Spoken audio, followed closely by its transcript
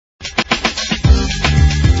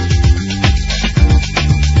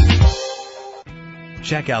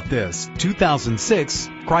Check out this 2006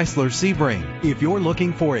 Chrysler Sebring. If you're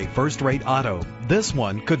looking for a first-rate auto, this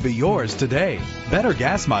one could be yours today. Better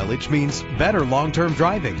gas mileage means better long-term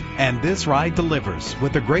driving, and this ride delivers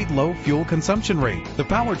with a great low fuel consumption rate. The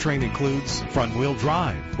powertrain includes front-wheel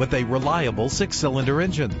drive with a reliable 6-cylinder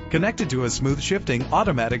engine connected to a smooth shifting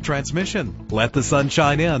automatic transmission. Let the sun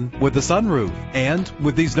shine in with the sunroof. And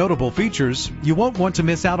with these notable features, you won't want to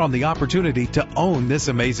miss out on the opportunity to own this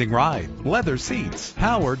amazing ride. Leather seats,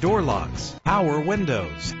 power door locks, power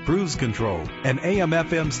windows, cruise control, an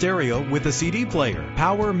AM/FM stereo with a CD player,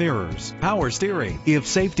 power mirrors, power steering. If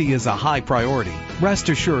safety is a high priority, rest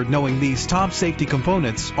assured knowing these top safety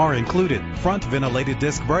components are included: front ventilated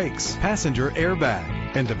disc brakes, passenger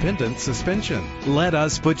airbag, independent suspension. Let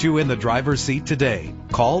us put you in the driver's seat today.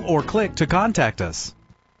 Call or click to contact us.